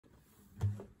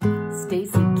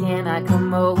Stacy, can I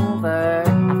come over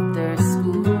after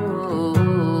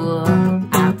school?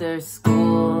 After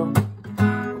school,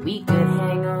 we could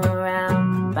hang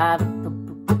around by the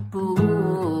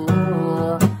pool.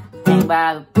 Hang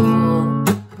by the pool.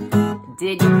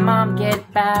 Did your mom get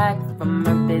back from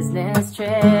her business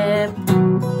trip?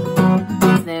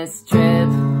 Business trip.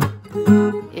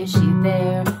 Is she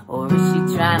there, or is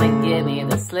she trying to give me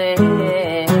the slip?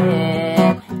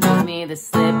 Give me the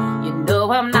slip. You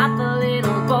know I'm not the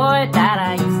little boy that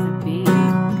I used to be.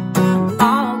 I'm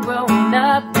all grown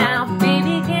up now,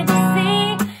 baby, can't you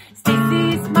see?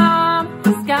 Stacy's mom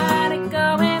has got it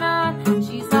going on.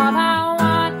 She's all I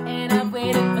want, and I've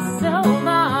waited for so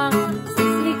long.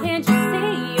 Stacy, can't you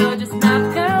see? You're just not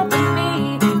the girl for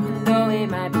me. I know it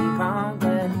might be wrong,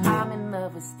 but I'm in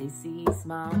love with Stacy's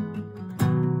mom.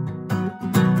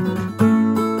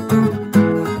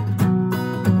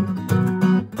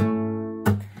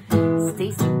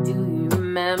 Stacy, do you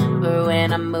remember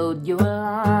when I mowed your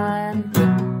lawn?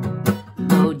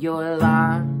 Mowed your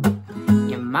lawn.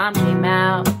 Your mom came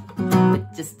out with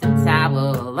just a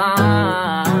towel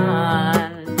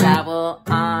on. Towel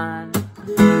on.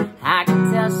 I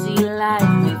could tell she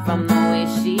liked me from the way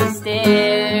she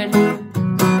stared.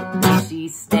 She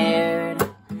stared.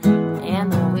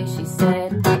 And the way she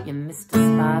said, you missed a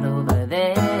spot over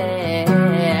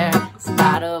there.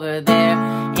 Spot over there.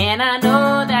 And I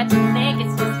know that you think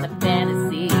it's just a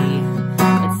fantasy,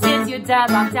 but since your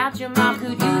dad locked out, your mom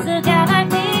could use a guy like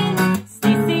me.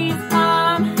 Stacy's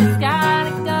mom has got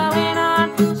it going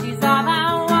on. She's all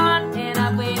I want, and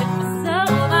I've waited for so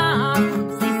long.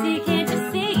 Stacy, can't you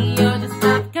see? You're just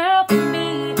not the girl for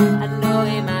me. I know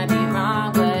it might be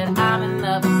wrong, but I'm in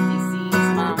love with Stacy's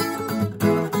mom.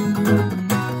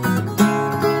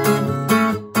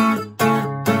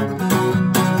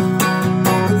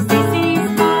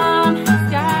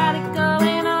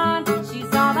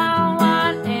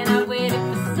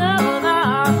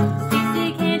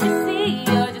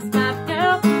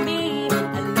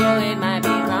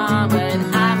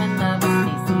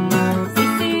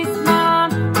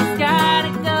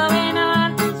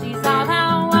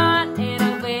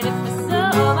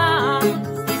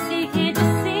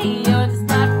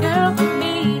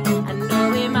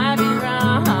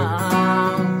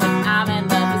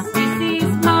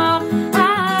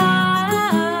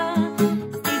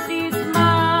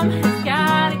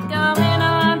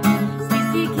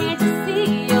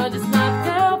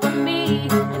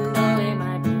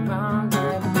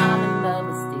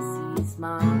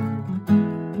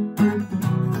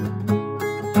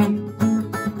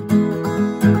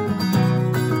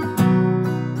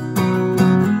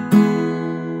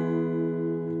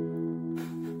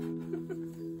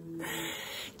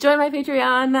 Join my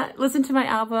Patreon, listen to my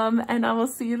album, and I will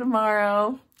see you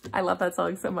tomorrow. I love that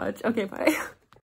song so much. Okay, bye.